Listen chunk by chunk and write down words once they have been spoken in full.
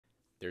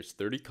There's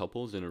 30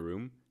 couples in a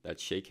room that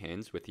shake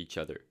hands with each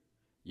other.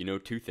 You know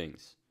two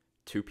things.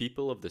 Two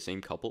people of the same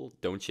couple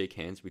don't shake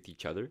hands with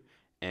each other,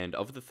 and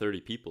of the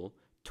 30 people,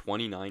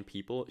 29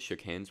 people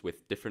shook hands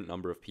with different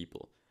number of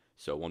people.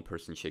 So one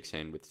person shakes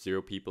hand with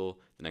 0 people,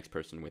 the next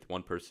person with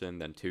 1 person,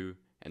 then 2,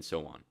 and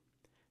so on.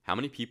 How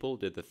many people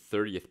did the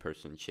 30th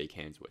person shake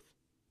hands with?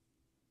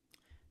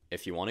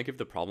 If you want to give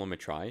the problem a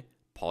try,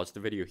 pause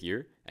the video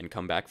here and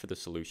come back for the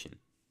solution.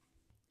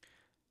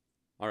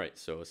 Alright,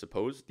 so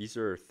suppose these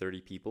are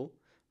 30 people.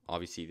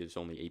 Obviously, there's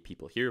only 8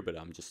 people here, but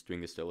I'm just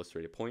doing this to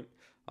illustrate a point.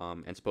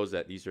 And suppose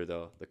that these are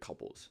the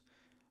couples.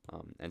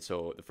 And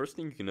so the first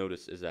thing you can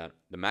notice is that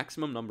the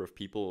maximum number of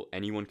people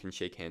anyone can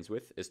shake hands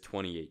with is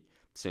 28,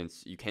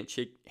 since you can't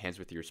shake hands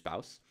with your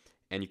spouse,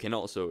 and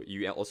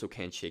you also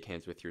can't shake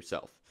hands with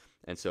yourself.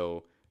 And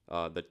so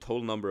the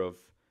total number of,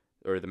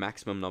 or the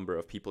maximum number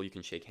of people you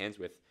can shake hands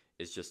with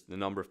is just the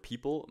number of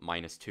people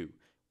minus 2,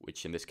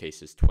 which in this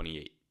case is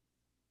 28.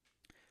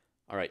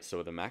 Alright,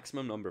 so the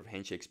maximum number of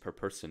handshakes per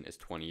person is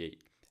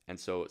 28. And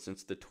so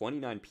since the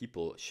 29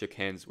 people shook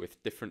hands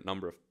with different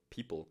number of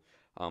people,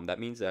 that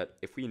means that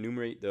if we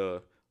enumerate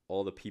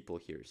all the people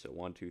here, so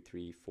 1, 2,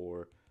 3,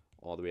 4,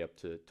 all the way up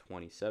to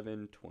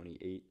 27,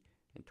 28,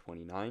 and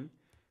 29,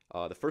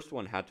 the first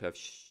one had to have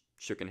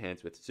shooken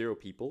hands with 0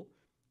 people,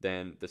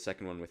 then the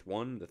second one with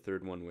 1, the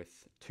third one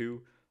with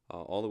 2,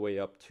 all the way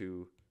up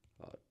to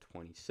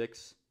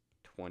 26,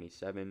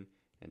 27,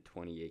 and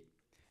 28.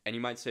 And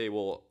you might say,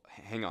 well,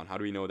 hang on, how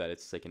do we know that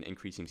it's like an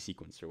increasing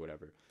sequence or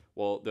whatever?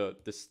 Well,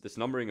 this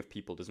numbering of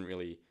people doesn't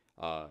really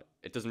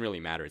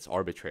matter. It's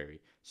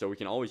arbitrary. So we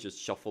can always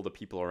just shuffle the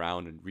people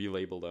around and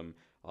relabel them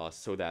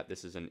so that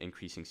this is an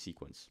increasing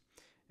sequence.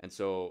 And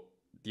so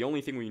the only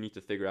thing we need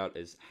to figure out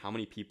is how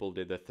many people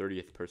did the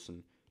 30th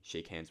person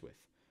shake hands with.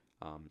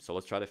 So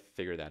let's try to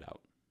figure that out.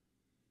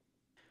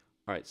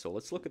 All right, so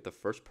let's look at the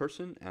first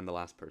person and the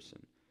last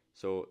person.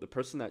 So the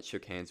person that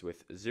shook hands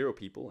with 0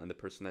 people and the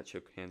person that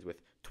shook hands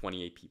with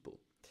 28 people.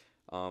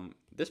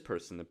 The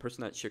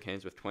person that shook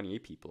hands with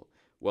 28 people,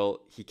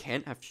 well, he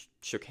can't have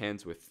shook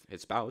hands with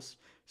his spouse,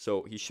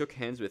 so he shook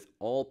hands with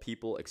all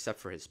people except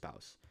for his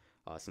spouse,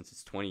 since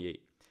it's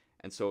 28.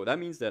 And so that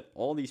means that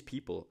all these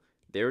people,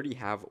 they already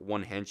have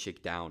one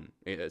handshake down.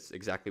 It's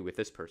exactly with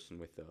this person,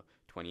 with the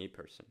 28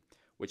 person,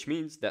 which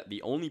means that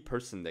the only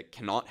person that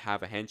cannot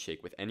have a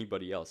handshake with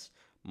anybody else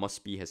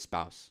must be his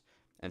spouse.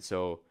 And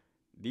so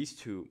these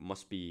two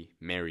must be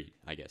married,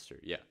 I guess, or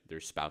yeah, they're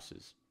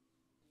spouses.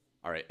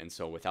 All right, and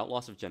so without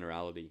loss of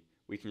generality,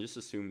 we can just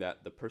assume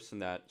that the person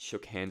that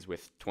shook hands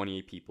with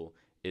 28 people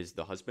is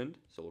the husband,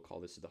 so we'll call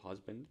this the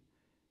husband,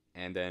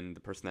 and then the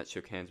person that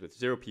shook hands with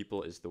 0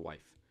 people is the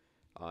wife.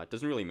 It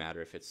doesn't really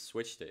matter if it's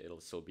switched,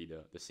 it'll still be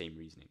the same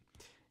reasoning.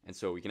 And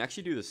so we can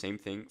actually do the same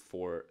thing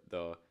for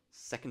the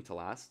second to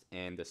last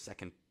and the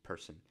second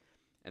person.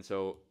 And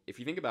so if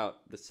you think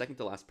about the second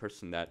to last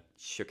person that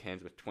shook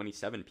hands with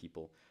 27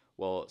 people,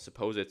 well,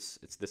 suppose it's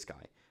this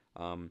guy.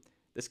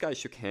 This guy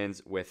shook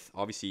hands with,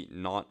 obviously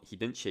he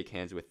didn't shake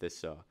hands with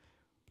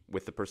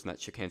with the person that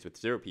shook hands with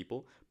 0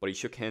 people, but he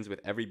shook hands with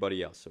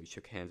everybody else. So he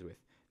shook hands with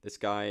this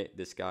guy,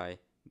 this guy,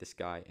 this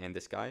guy, and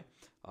this guy,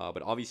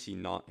 but obviously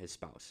not his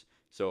spouse.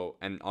 So,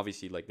 and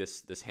obviously like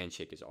this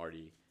handshake is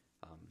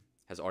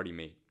has already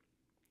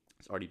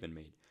been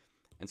made.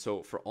 And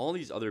so for all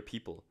these other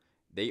people,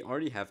 they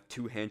already have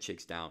 2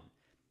 handshakes down.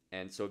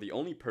 And so the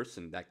only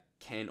person that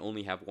can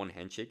only have 1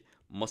 handshake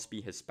must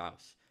be his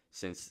spouse,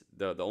 since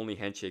the only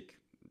handshake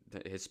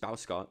that his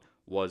spouse got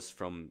was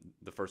from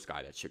the first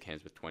guy that shook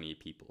hands with 28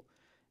 people.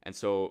 And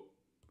so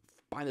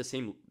by the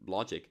same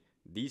logic,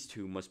 these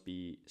two must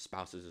be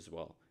spouses as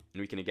well.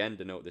 And we can again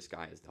denote this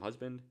guy as the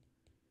husband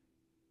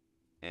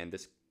and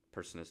this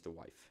person as the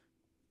wife.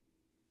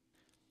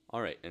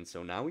 All right, and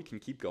so now we can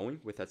keep going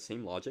with that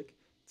same logic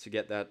to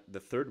get that the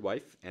third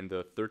wife and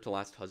the third to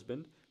last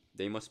husband,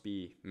 they must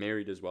be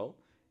married as well.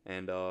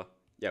 And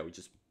yeah, we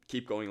just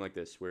keep going like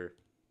this, where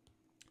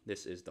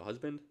this is the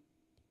husband,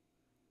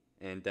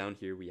 and down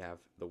here we have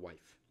the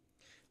wife.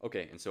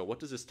 Okay, and so what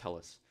does this tell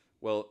us?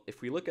 Well,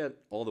 if we look at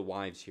all the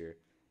wives here,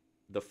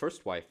 the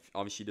first wife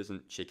obviously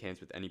doesn't shake hands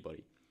with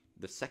anybody.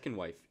 The second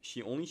wife,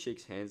 she only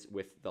shakes hands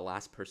with the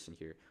last person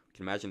here. We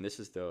can imagine this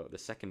is the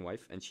second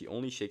wife, and she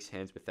only shakes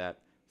hands with that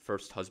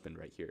first husband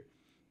right here.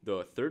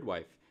 The third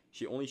wife,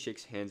 she only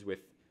shakes hands with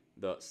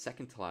the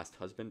second to last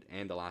husband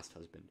and the last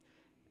husband.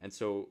 And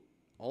so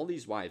all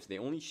these wives, they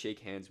only shake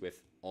hands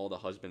with all the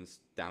husbands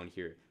down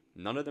here.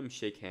 None of them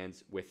shake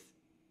hands with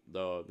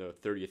the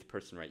 30th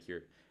person right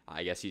here.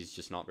 I guess he's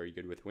just not very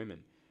good with women.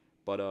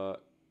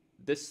 But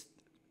this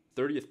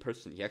 30th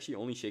person, he actually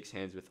only shakes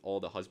hands with all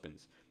the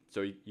husbands.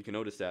 So you can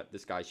notice that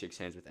this guy shakes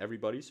hands with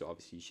everybody. So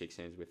obviously he shakes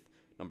hands with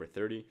number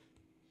 30.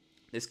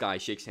 This guy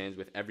shakes hands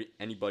with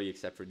anybody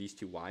except for these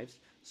 2 wives.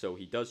 So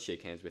he does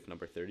shake hands with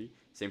number 30.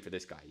 Same for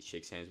this guy. He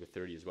shakes hands with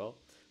 30 as well.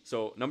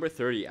 So number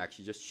 30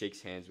 actually just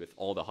shakes hands with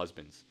all the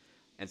husbands.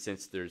 And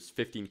since there's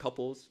 15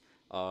 couples,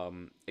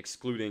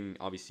 excluding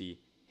obviously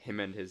him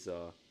and his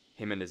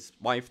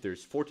wife,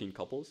 there's 14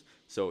 couples.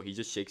 So he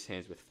just shakes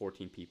hands with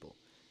 14 people.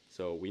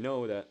 So we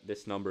know that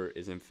this number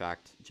is in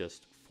fact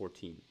just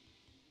 14.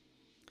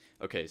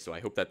 Okay, so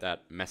I hope that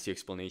that messy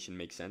explanation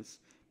makes sense.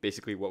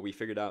 Basically, what we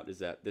figured out is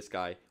that this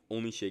guy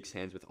only shakes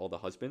hands with all the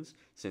husbands,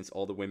 since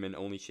all the women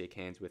only shake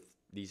hands with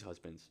these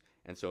husbands.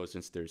 And so,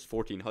 since there's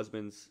 14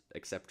 husbands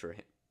except for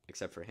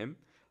him,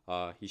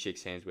 he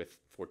shakes hands with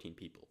 14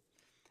 people.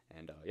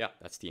 And yeah,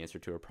 that's the answer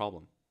to our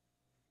problem.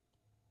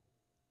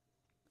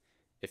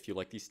 If you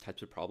like these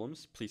types of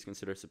problems, please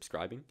consider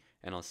subscribing,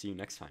 and I'll see you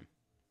next time.